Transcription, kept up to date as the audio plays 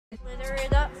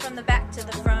from the back to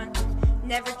the front.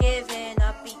 Never giving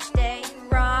up each day.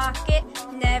 Rock it,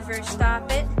 never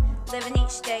stop it. Living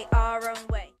each day our own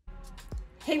way.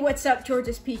 Hey, what's up,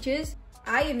 Georgia's Peaches?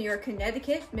 I am your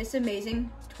Connecticut Miss Amazing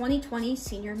 2020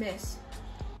 Senior Miss.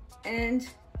 And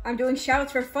I'm doing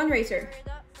shoutouts for Fundraiser.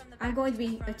 I'm going to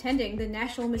be attending the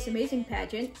National Miss Amazing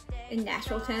pageant in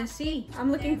Nashville, Tennessee. I'm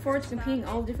looking forward to competing in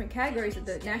all different categories of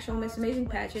the National Miss Amazing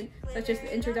pageant, such as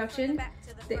the introduction,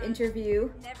 the interview,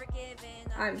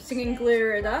 I'm singing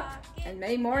Glitter It Up, and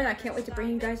many more, and I can't wait to bring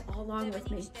you guys all along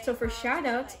with me. So for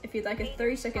shoutouts, if you'd like a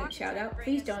 30-second shoutout,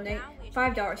 please donate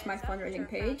 $5 to my fundraising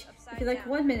page. If you'd like a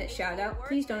 1-minute shoutout,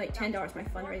 please donate $10 to my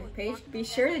fundraising page. Be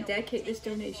sure to dedicate this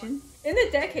donation. In the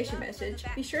dedication message,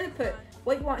 be sure to put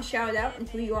what you want shouted out and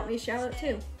who you want me to shout out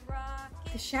to.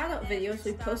 The shoutout videos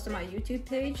will be posted on my YouTube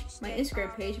page, my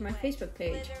Instagram page, and my Facebook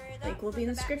page. Link will be in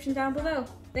the description down below.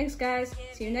 Thanks guys,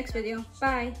 see you next video,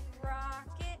 bye!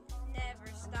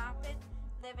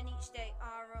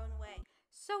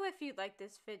 So if you like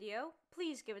this video,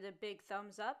 please give it a big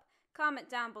thumbs up, comment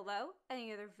down below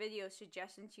any other video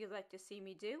suggestions you'd like to see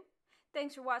me do.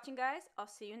 Thanks for watching guys, I'll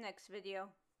see you next video.